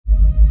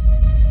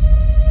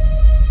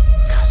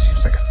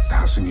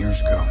2,000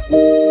 years ago.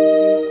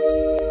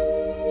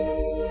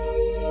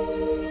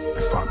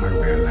 I fought my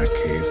way out of that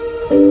cave,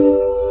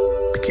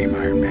 became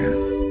Iron Man.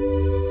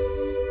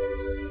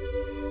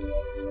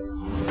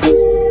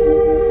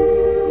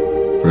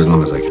 For as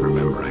long as I can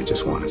remember, I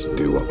just wanted to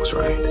do what was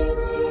right.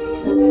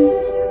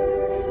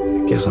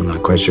 I guess I'm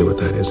not quite sure what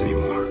that is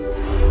anymore.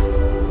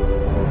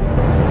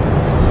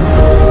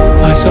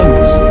 My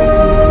sons,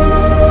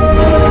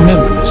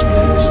 remember this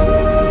place.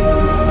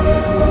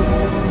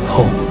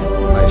 Home.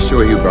 I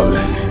assure you,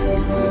 brother,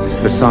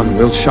 the sun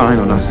will shine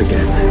on us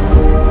again.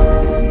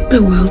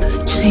 The world has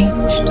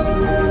changed.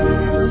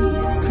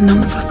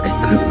 None of us can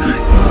go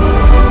back.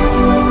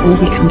 All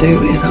we can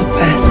do is our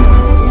best.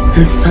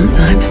 And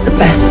sometimes the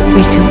best that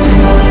we can do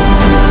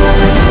is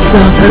to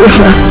start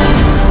over.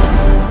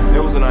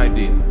 There was an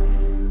idea.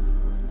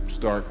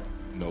 Stark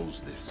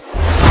knows this.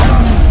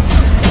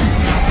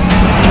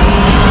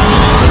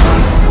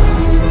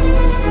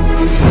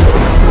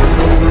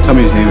 Tell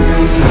me his name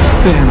again.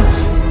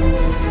 Thanos.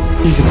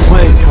 He's a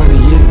plague hunter.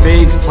 He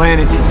invades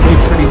planets. He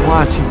takes what he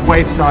wants. He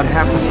wipes out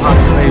half the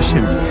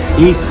population.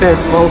 He said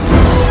Loki.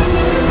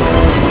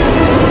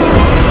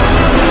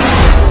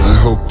 I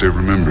hope they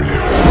remember you.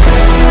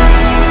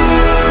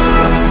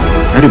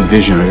 I had a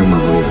vision. I didn't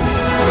want to believe it.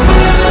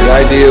 The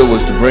idea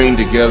was to bring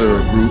together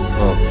a group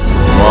of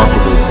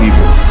remarkable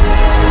people,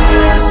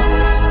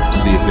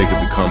 see if they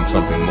could become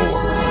something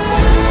more.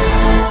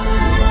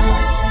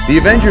 The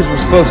Avengers were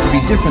supposed to be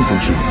different than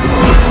you.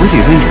 We're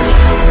the Avengers.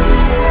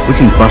 We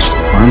can bust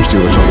arms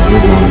dealers all the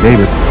live long day,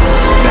 but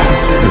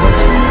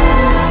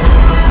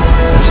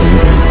that's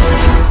anything.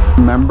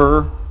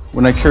 Remember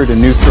when I carried a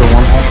nuke through a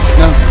wormhole?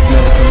 No.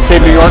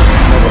 Save New York?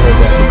 Never heard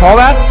that. Recall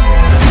that? A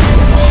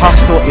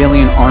hostile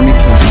alien army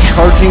came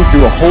charging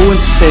through a hole in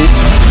space.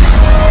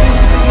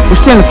 We're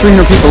standing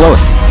 300 feet below it.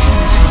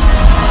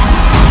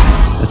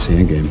 That's the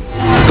endgame.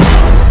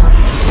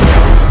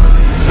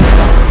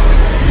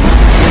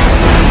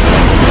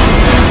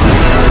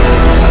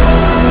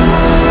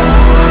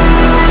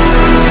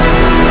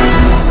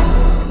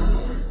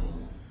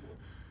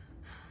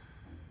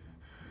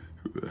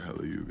 Who the hell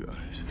are you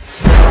guys?